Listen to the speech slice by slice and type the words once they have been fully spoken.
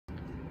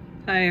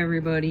Hi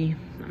everybody.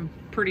 I'm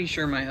pretty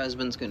sure my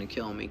husband's gonna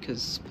kill me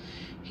because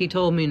he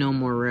told me no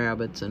more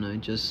rabbits and I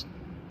just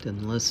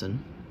didn't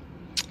listen.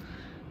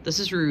 This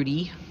is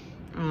Rudy.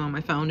 I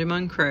found him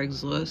on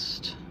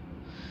Craigslist.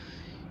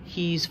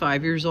 He's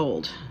 5 years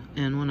old,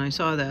 and when I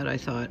saw that I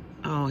thought,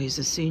 oh, he's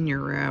a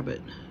senior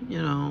rabbit.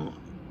 You know,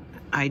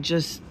 I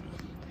just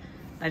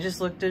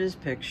looked at his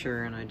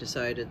picture and I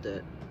decided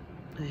that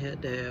I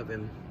had to have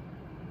him.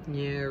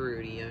 Yeah,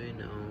 Rudy, I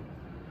know.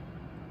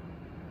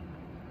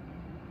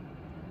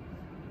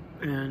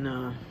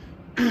 And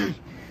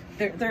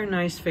they're a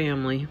nice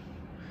family,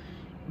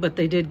 but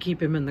they did keep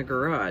him in the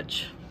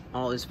garage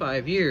all his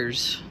 5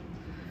 years,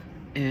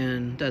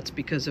 and that's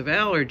because of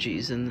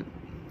allergies, and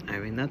I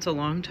mean that's a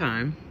long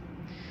time,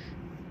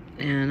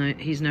 and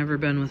he's never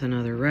been with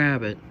another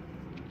rabbit,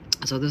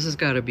 so this has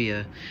got to be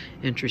a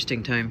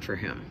interesting time for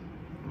him.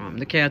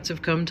 The cats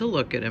have come to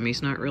look at him.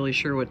 He's not really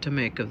sure what to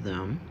make of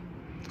them.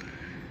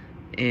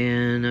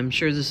 And I'm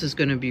sure this is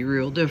going to be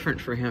real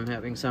different for him,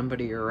 having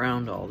somebody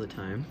around all the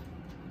time.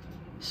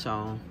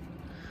 So,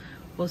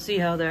 we'll see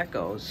how that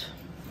goes.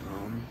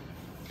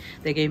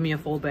 They gave me a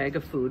full bag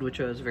of food, which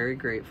I was very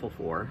grateful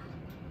for.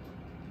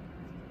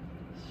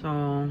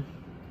 So,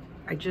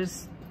 I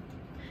just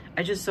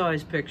saw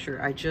his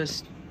picture. I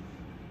just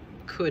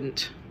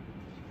couldn't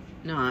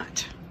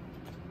not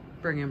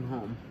bring him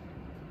home.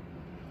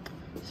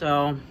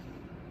 So,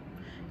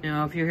 you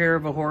know, if you hear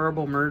of a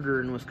horrible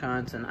murder in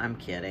Wisconsin, I'm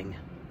kidding.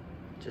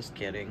 Just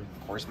kidding.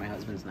 Of course, my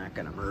husband's not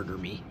gonna murder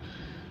me.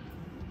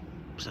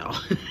 So.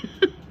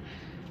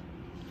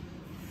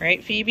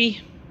 Right,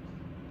 Phoebe?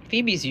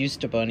 Phoebe's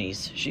used to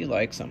bunnies. She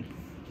likes them.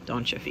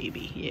 Don't you,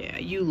 Phoebe? Yeah,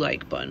 you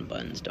like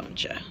buns,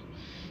 don't you?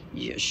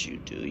 Yes, you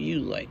do. You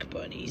like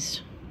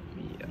bunnies.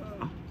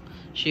 Yeah.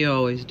 She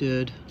always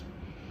did.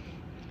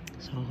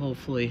 So,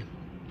 hopefully.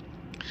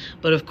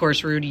 But of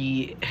course,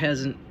 Rudy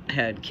hasn't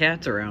had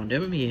cats around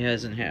him. He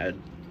hasn't had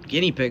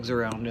guinea pigs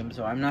around him.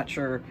 So I'm not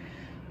sure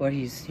what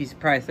he's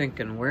probably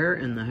thinking, where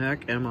in the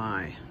heck am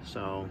I?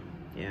 So,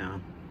 yeah.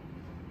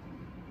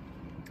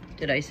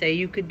 Did I say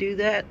you could do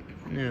that?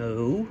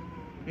 No.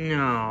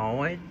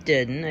 No, I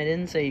didn't. I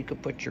didn't say you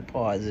could put your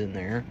paws in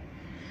there.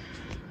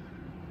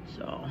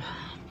 So,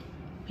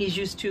 he's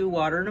used to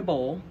water in a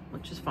bowl,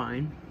 which is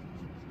fine.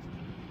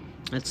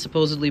 That's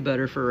supposedly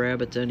better for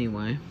rabbits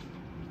anyway.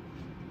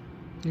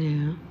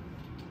 Yeah.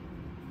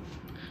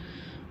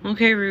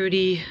 Okay,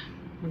 Rudy.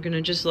 We're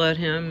gonna just let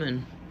him,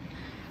 and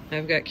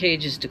I've got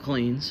cages to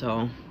clean,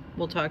 so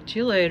we'll talk to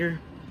you later.